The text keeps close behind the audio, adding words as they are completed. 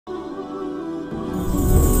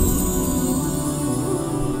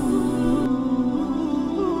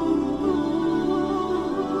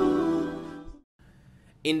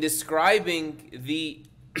in describing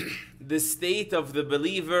the state of the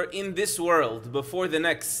believer in this world before the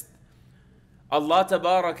next. Allah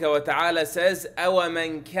tabaraka wa ta'ala says,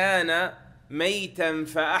 أَوَمَنْ كَانَ مَيْتًا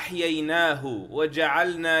فَأَحْيَيْنَاهُ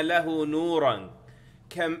وَجَعَلْنَا لَهُ نُورًا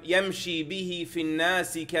يَمْشِي بِهِ فِي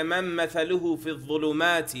النَّاسِ كَمَنْ مَثَلُهُ فِي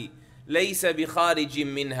الظُّلُمَاتِ لَيْسَ بِخَارِجٍ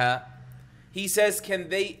مِّنْهَا. He says, can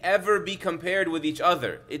they ever be compared with each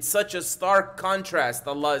other? It's such a stark contrast,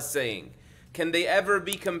 Allah is saying. Can they ever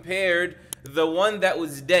be compared, the one that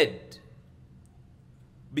was dead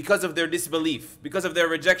because of their disbelief, because of their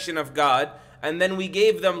rejection of God, and then we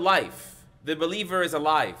gave them life. The believer is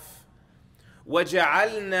alive.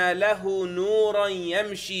 وَجَعَلْنَا لَهُ نُورًا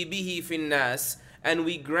يَمْشِي بِهِ فِي النَّاسِ. And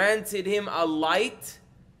we granted him a light,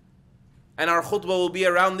 and our khutbah will be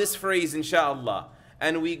around this phrase, inshaAllah.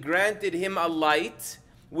 And we granted him a light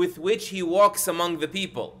with which he walks among the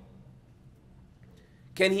people.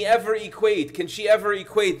 Can she ever equate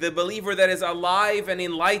the believer that is alive and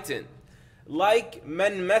enlightened, like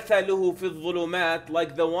man mathaluhu fi dhulumat,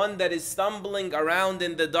 like the one that is stumbling around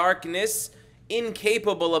in the darkness,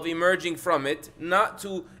 incapable of emerging from it, not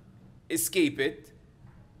to escape it?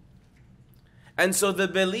 And so the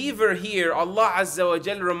believer here, Allah Azza wa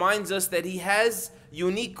Jal reminds us that he has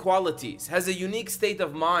unique qualities, has a unique state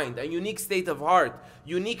of mind, a unique state of heart,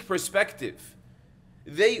 unique perspective.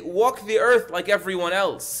 They walk the earth like everyone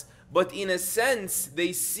else, but in a sense,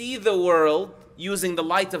 they see the world using the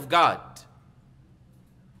light of God.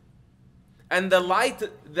 And the light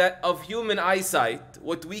that of human eyesight,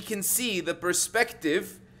 what we can see, the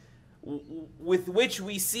perspective with which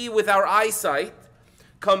we see with our eyesight,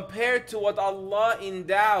 compared to what Allah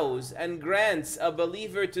endows and grants a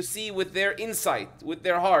believer to see with their insight, with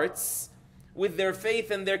their hearts, with their faith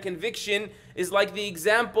and their conviction, is like the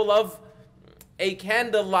example of a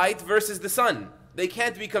candlelight versus the sun. They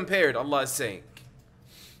can't be compared, Allah is saying.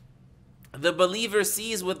 The believer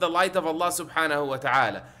sees with the light of Allah subhanahu wa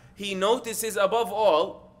ta'ala. He notices above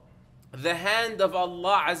all the hand of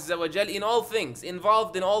Allah Azza wa Jal in all things,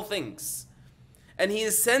 involved in all things. And he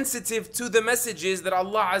is sensitive to the messages that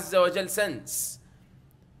Allah Azza wa Jal sends.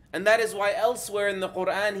 And that is why elsewhere in the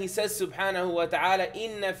Quran he says subhanahu wa ta'ala,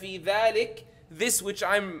 Inna fi dhalik, this which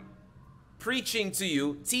I'm preaching to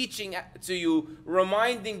you, teaching to you,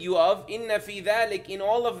 reminding you of, inna fi dhalik, in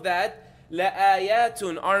all of that, la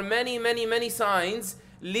ayatun, are many, many, many signs,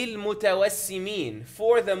 lil mutawassimin,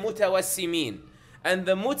 for the mutawassimin. And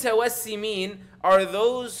the mutawassimin are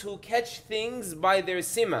those who catch things by their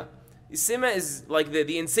sima. Sima is like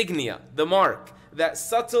the insignia, the mark, that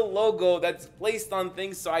subtle logo that's placed on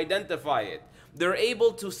things to identify it. They're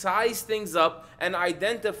able to size things up and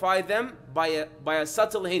identify them by a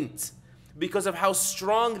subtle hint, because of how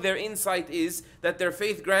strong their insight is that their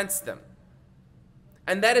faith grants them.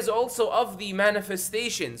 And that is also of the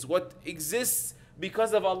manifestations, what exists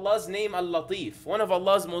because of Allah's name Al-Latif. One of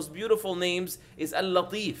Allah's most beautiful names is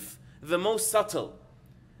Al-Latif, the most subtle.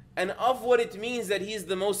 And of what it means that He is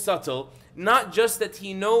the most subtle, not just that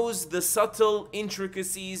He knows the subtle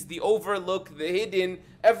intricacies, the overlook, the hidden,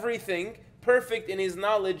 everything, perfect in His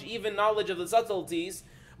knowledge, even knowledge of the subtleties,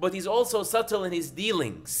 but He's also subtle in His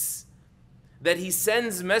dealings. That He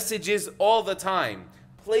sends messages all the time,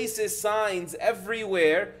 places signs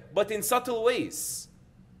everywhere, but in subtle ways.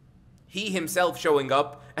 He Himself showing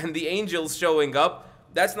up and the angels showing up,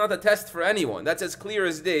 that's not a test for anyone. That's as clear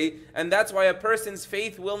as day, and that's why a person's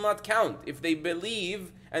faith will not count if they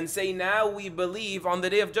believe and say, now we believe on the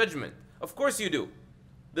Day of Judgment. Of course you do.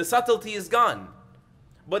 The subtlety is gone.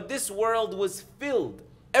 But this world was filled,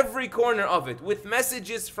 every corner of it, with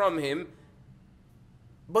messages from Him,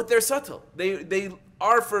 but they're subtle. They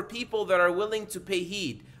are for people that are willing to pay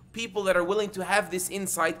heed, people that are willing to have this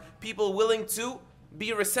insight, people willing to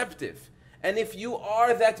be receptive. And if you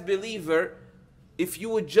are that believer, if you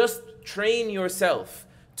would just train yourself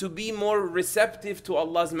to be more receptive to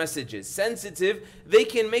Allah's messages, sensitive, they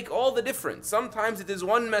can make all the difference. Sometimes it is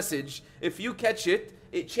one message, if you catch it,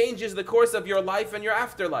 it changes the course of your life and your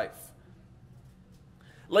afterlife.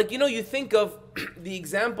 Like, you think of the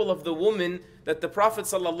example of the woman that the Prophet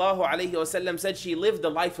ﷺ said she lived a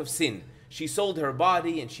life of sin. She sold her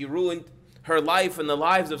body and she ruined her life and the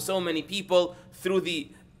lives of so many people through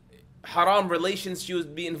the haram relations she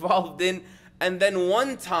would be involved in. And then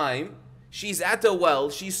one time, she's at a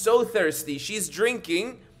well, she's so thirsty, she's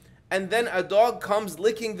drinking, and then a dog comes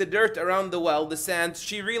licking the dirt around the well, the sand.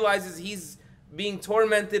 She realizes he's being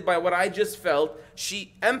tormented by what I just felt.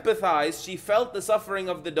 She empathized, she felt the suffering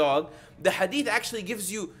of the dog. The hadith actually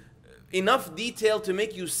gives you enough detail to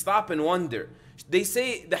make you stop and wonder. They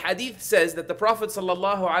say, the hadith says that the Prophet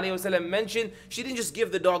ﷺ mentioned she didn't just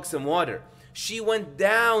give the dog some water. she went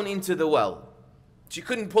down into the well. She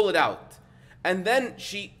couldn't pull it out. And then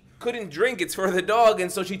she couldn't drink, it's for the dog,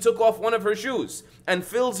 and so she took off one of her shoes and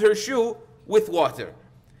fills her shoe with water.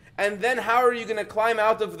 And then how are you going to climb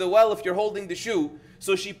out of the well if you're holding the shoe?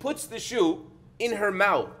 So she puts the shoe in her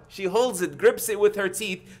mouth. She holds it, grips it with her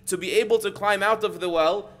teeth to be able to climb out of the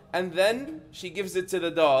well, and then she gives it to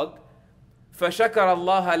the dog. فَشَكَرَ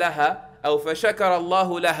اللَّهَ لَهَا أو فَشَكَرَ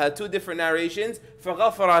اللَّهُ لَهَا. Two different narrations.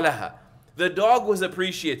 فَغَفَرَ لَهَا. The dog was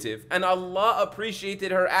appreciative, and Allah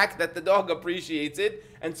appreciated her act that the dog appreciated,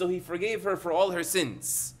 and so He forgave her for all her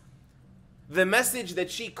sins. The message that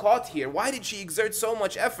she caught here, why did she exert so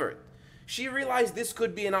much effort? She realized this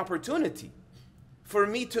could be an opportunity for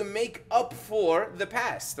me to make up for the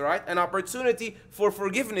past, right? An opportunity for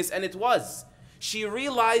forgiveness, and it was. She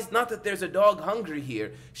realized not that there's a dog hungry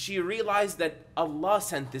here. She realized that Allah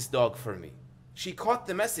sent this dog for me. She caught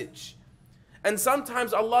the message. And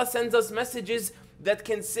sometimes Allah sends us messages that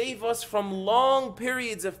can save us from long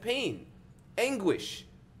periods of pain, anguish,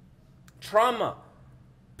 trauma,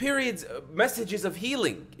 messages of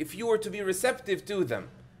healing, if you were to be receptive to them.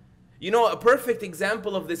 You know, a perfect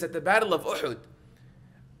example of this at the Battle of Uhud.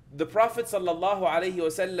 The Prophet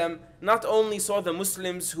ﷺ not only saw the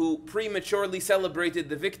Muslims who prematurely celebrated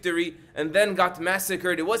the victory and then got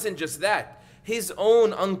massacred, it wasn't just that. His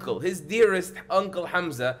own uncle, his dearest uncle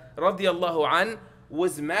Hamza radiallahu an,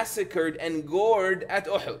 was massacred and gored at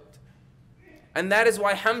Uhud. And that is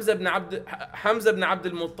why Hamza ibn Abdul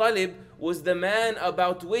Muttalib was the man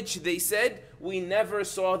about which they said, we never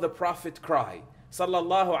saw the Prophet cry.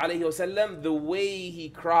 Sallallahu alayhi wasallam, the way he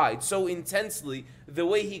cried so intensely, the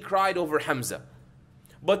way he cried over Hamza.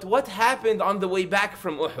 But what happened on the way back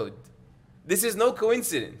from Uhud? This is no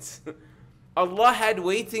coincidence. Allah had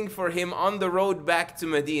waiting for him on the road back to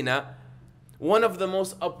Medina one of the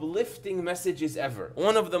most uplifting messages ever.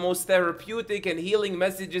 One of the most therapeutic and healing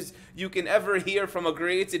messages you can ever hear from a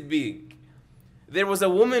created being. There was a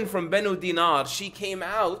woman from Banu Dinar. She came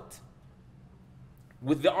out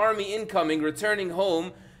with the army incoming, returning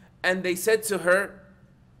home, and they said to her,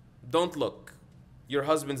 don't look. Your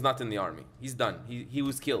husband's not in the army. He's done. He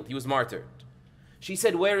was killed. He was martyred. She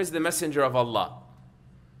said, where is the messenger of Allah?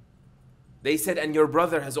 They said, and your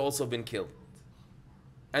brother has also been killed.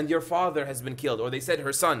 And your father has been killed. Or they said,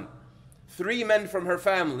 her son. 3 men from her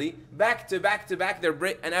family, back to back to back,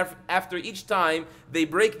 and after each time, they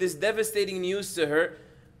break this devastating news to her.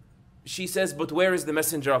 She says, but where is the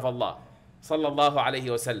messenger of Allah? Sallallahu alayhi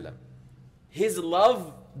wasallam. His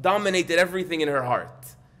love dominated everything in her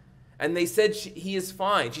heart. And they said, he is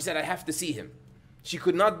fine. She said, I have to see him. She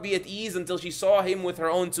could not be at ease until she saw him with her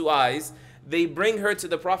own 2 eyes. They bring her to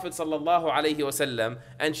the Prophet sallallahu alayhi wasallam,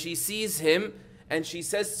 and she sees him, and she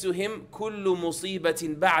says to him, كُلُّ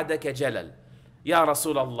مُصِيبَةٍ بَعْدَكَ جَلَلٍ Ya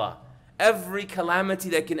Rasulullah, every calamity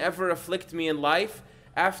that can ever afflict me in life,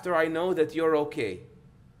 after I know that you're okay,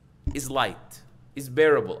 is light, is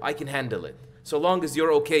bearable. I can handle it. So long as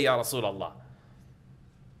you're okay, Ya Rasulullah.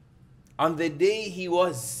 On the day he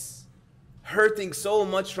was hurting so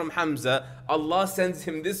much from Hamza, Allah sends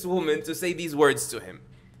him this woman to say these words to him.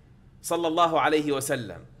 Sallallahu alayhi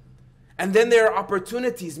wasallam. And then there are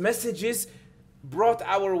opportunities, messages brought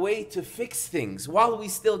our way to fix things while we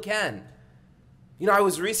still can. You know, I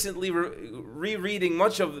was recently rereading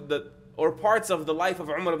much of parts of the life of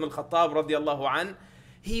Umar ibn al-Khattab radiallahu an.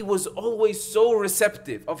 He was always so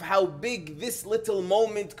receptive of how big this little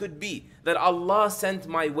moment could be that Allah sent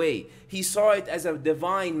my way. He saw it as a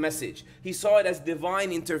divine message. He saw it as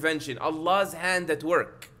divine intervention, Allah's hand at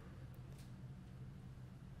work.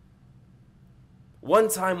 One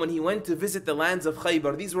time when he went to visit the lands of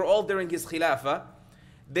Khaybar, these were all during his khilafah,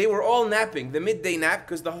 they were all napping, the midday nap,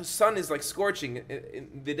 because the sun is like scorching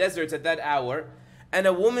in the deserts at that hour, and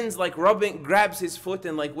a woman's like grabs his foot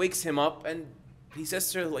and like wakes him up, and he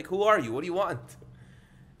says to her, like, who are you? What do you want?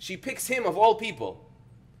 She picks him of all people,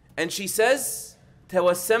 and she says,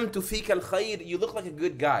 تَوَسَّمْتُ فِيكَ الْخَيْرِ, you look like a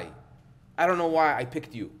good guy. I don't know why I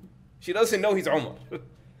picked you. She doesn't know he's Umar.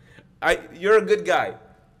 You're a good guy.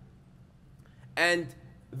 And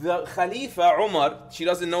the Khalifa Umar, she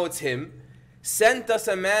doesn't know it's him, sent us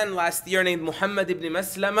a man last year named Mohammad ibn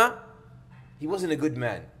Maslama. He wasn't a good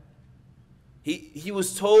man. He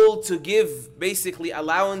was told to give basically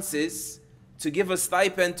allowances, to give a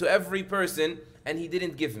stipend to every person, and he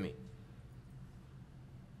didn't give me.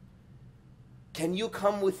 Can you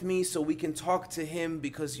come with me so we can talk to him,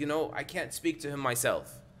 because you know I can't speak to him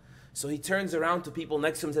myself. So he turns around to people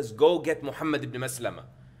next to him and says, go get Mohammad ibn Maslama.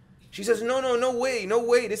 She says, no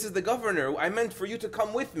way, this is the governor. I meant for you to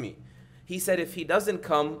come with me. He said, if he doesn't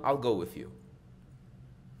come, I'll go with you.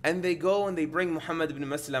 And they go and they bring Muhammad ibn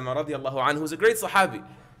Maslama radiallahu anhu, who's a great Sahabi.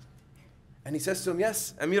 And he says to him,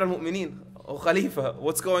 yes, Amir al-Mu'mineen, oh Khalifa,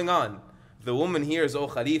 what's going on? The woman hears, oh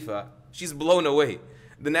Khalifa, she's blown away.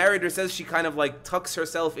 The narrator says she kind of like tucks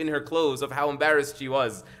herself in her clothes of how embarrassed she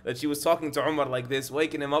was, that she was talking to Umar like this,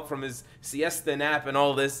 waking him up from his siesta nap and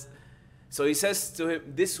all this. So he says to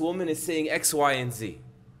him, this woman is saying X, Y, and Z.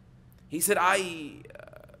 He said, I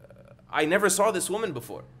never saw this woman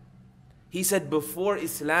before. He said, before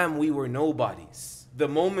Islam, we were nobodies. The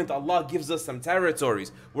moment Allah gives us some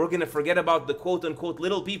territories, we're going to forget about the quote-unquote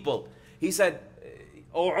little people. He said,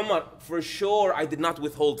 oh Umar, for sure I did not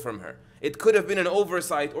withhold from her. It could have been an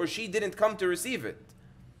oversight, or she didn't come to receive it.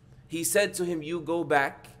 He said to him, you go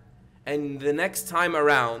back, and the next time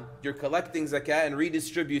around, you're collecting zakah and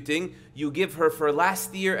redistributing, you give her for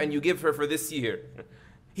last year and you give her for this year.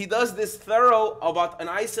 He does this thorough about an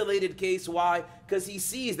isolated case. Why? Because he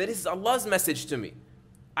sees that this is Allah's message to me.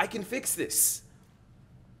 I can fix this.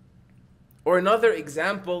 Or another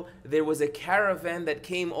example, there was a caravan that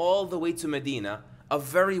came all the way to Medina of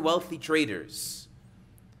very wealthy traders.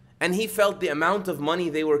 And he felt the amount of money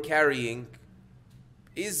they were carrying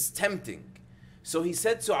is tempting. So he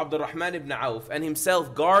said to Abdurrahman ibn Auf and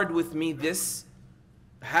himself, guard with me this,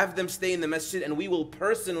 have them stay in the masjid, and we will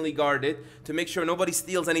personally guard it to make sure nobody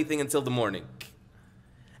steals anything until the morning.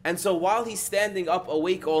 And so while he's standing up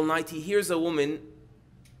awake all night, he hears a woman,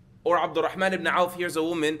 or Abdurrahman ibn Auf hears a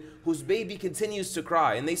woman whose baby continues to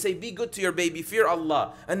cry. And they say, be good to your baby, fear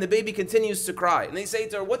Allah. And the baby continues to cry. And they say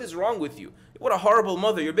to her, what is wrong with you? What a horrible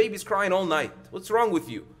mother, your baby's crying all night. What's wrong with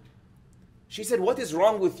you? She said, what is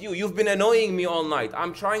wrong with you? You've been annoying me all night.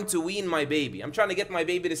 I'm trying to wean my baby. I'm trying to get my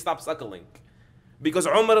baby to stop suckling. Because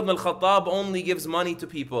Umar ibn al-Khattab only gives money to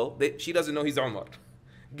people. She doesn't know he's Umar.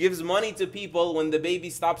 Gives money to people when the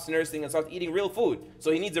baby stops nursing and starts eating real food.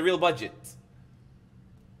 So he needs a real budget.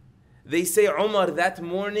 They say Umar that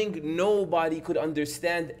morning, nobody could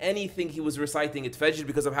understand anything he was reciting at Fajr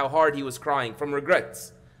because of how hard he was crying from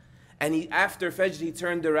regrets. And after Fajr, he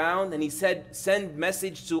turned around and he said, send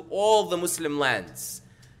message to all the Muslim lands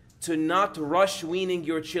to not rush weaning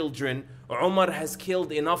your children. Umar has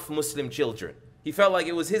killed enough Muslim children. He felt like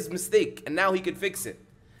it was his mistake and now he could fix it.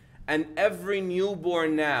 And every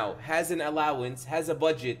newborn now has an allowance, has a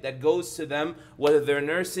budget that goes to them whether they're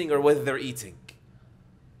nursing or whether they're eating.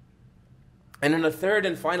 And in a third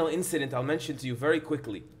and final incident I'll mention to you very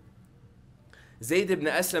quickly. Zayd ibn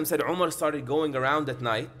Aslam said Umar started going around at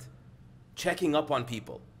night checking up on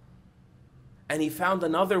people. And he found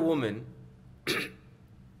another woman.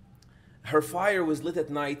 Her fire was lit at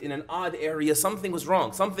night in an odd area. Something was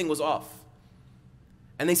wrong. Something was off.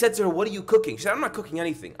 And they said to her, what are you cooking? She said, I'm not cooking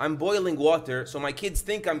anything. I'm boiling water so my kids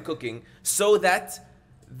think I'm cooking so that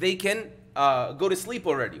they can go to sleep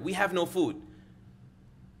already. We have no food.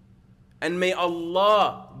 And may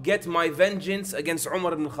Allah get my vengeance against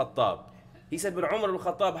Umar ibn Khattab. He said, but Umar ibn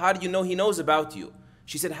Khattab, how do you know he knows about you?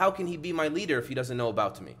 She said, how can he be my leader if he doesn't know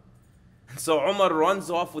about me? So Umar runs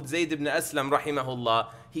off with Zayd ibn Aslam rahimahullah.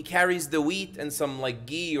 He carries the wheat and some like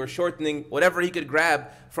ghee or shortening, whatever he could grab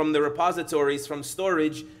from the repositories, from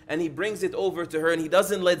storage, and he brings it over to her and he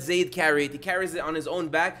doesn't let Zayd carry it. He carries it on his own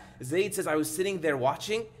back. Zayd says, I was sitting there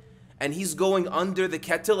watching and he's going under the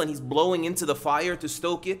kettle and he's blowing into the fire to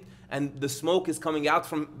stoke it. And the smoke is coming out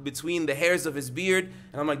from between the hairs of his beard.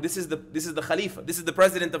 And I'm like, this is the Khalifa. This is the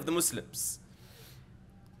president of the Muslims.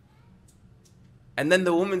 And then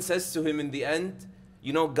the woman says to him in the end,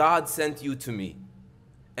 you know, God sent you to me.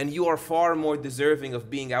 And you are far more deserving of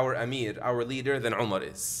being our Amir, our leader, than Umar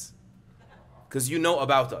is. Because you know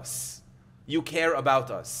about us. You care about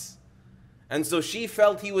us. And so she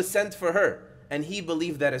felt he was sent for her. And he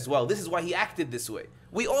believed that as well. This is why he acted this way.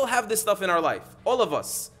 We all have this stuff in our life. All of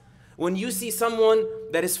us. When you see someone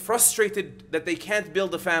that is frustrated that they can't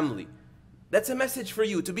build a family, that's a message for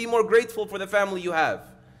you to be more grateful for the family you have.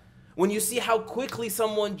 When you see how quickly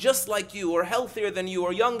someone just like you or healthier than you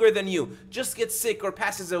or younger than you just gets sick or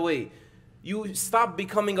passes away, you stop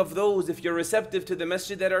becoming of those, if you're receptive to the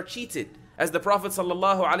masjid, that are cheated. As the Prophet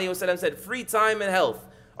ﷺ said, free time and health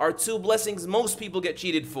are two blessings most people get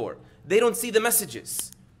cheated for. They don't see the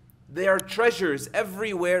messages. They are treasures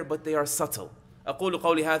everywhere, but they are subtle. أقول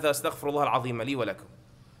قولي هذا أستغفر الله العظيم لي ولكم.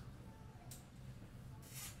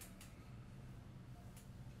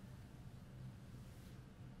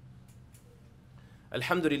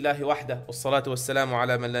 الحمد لله وحده والصلاة والسلام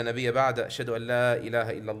على من لا نبي بعد أشهد أن لا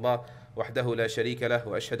إله إلا الله وحده لا شريك له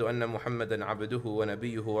وأشهد أن محمدا عبده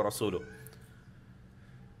ونبيه ورسوله.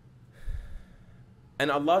 And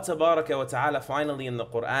Allah Tabaraka wa Ta'ala finally in the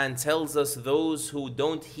Quran tells us those who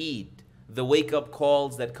don't heed the wake-up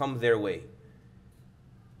calls that come their way.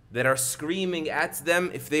 that are screaming at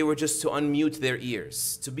them if they were just to unmute their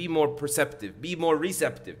ears, to be more perceptive, be more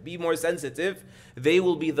receptive, be more sensitive. They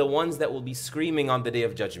will be the ones that will be screaming on the Day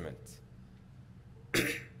of Judgment.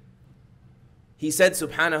 He said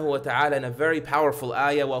subhanahu wa ta'ala in a very powerful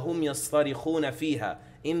ayah, وَهُمْ يَصْطَرِخُونَ فِيهَا.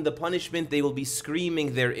 In the punishment they will be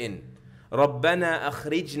screaming therein. رَبَّنَا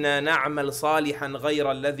أَخْرِجْنَا نَعْمَلْ صَالِحًا غَيْرَ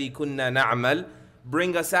الَّذِي كُنَّا نَعْمَلْ.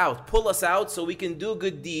 Bring us out, pull us out so we can do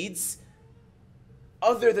good deeds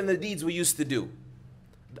other than the deeds we used to do.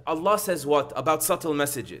 Allah says what? About subtle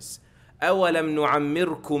messages. أَوَلَمْ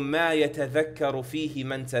نُعَمِّرْكُمْ مَا يَتَذَكَّرُ فِيهِ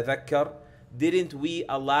مَنْ تَذَكَّرُ. Didn't we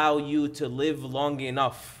allow you to live long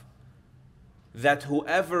enough that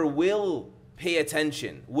whoever will pay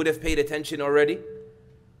attention would have paid attention already?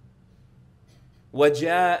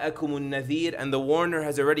 وَجَاءَكُمُ النَّذِيرُ. And the warner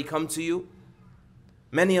has already come to you.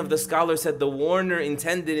 Many of the scholars said the warner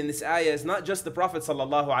intended in this ayah is not just the Prophet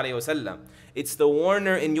sallallahu alaihi wasallam. It's the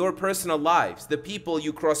warner in your personal lives, the people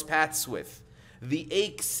you cross paths with, the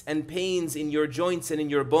aches and pains in your joints and in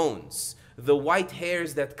your bones, the white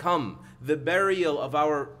hairs that come, the burial of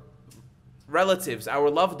our relatives, our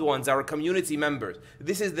loved ones, our community members.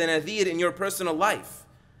 This is the nadhir in your personal life.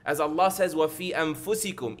 As Allah says, وَفِي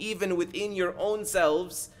أَنفُسِكُمْ. Even within your own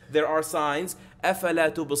selves, there are signs.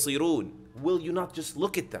 أَفَلَا تُبْصِرُونَ. Will you not just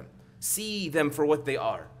look at them? See them for what they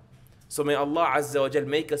are. So may Allah Azza wa Jal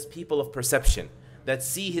make us people of perception, that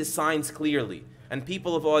see His signs clearly, and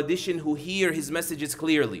people of audition who hear His messages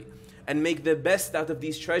clearly, and make the best out of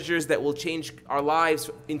these treasures that will change our lives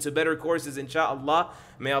into better courses, insha'Allah.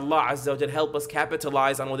 May Allah Azza wa Jal help us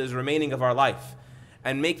capitalize on what is remaining of our life,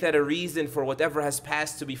 and make that a reason for whatever has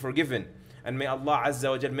passed to be forgiven. And may Allah Azza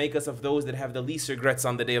wa Jal make us of those that have the least regrets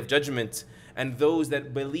on the Day of Judgment, and those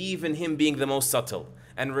that believe in Him being the most subtle,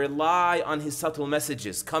 and rely on His subtle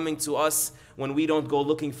messages coming to us when we don't go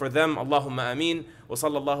looking for them. Allahumma ameen. Wa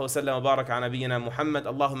sallallahu wa sallam wa baraka ala nabiyyina Muhammad.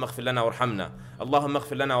 Allahumma ighfir lana warhamna. Allahumma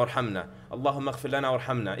ighfir lana warhamna. Allahumma ighfir lana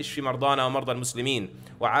warhamna. Ishfi mardana wa marda al-muslimin.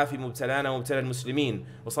 Wa afi mubtalana wa mubtala al-muslimin.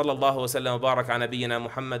 Wa sallallahu wa sallam wa baraka ala nabiyyina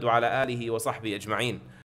Muhammad wa ala alihi wa sahbihi ajma'in.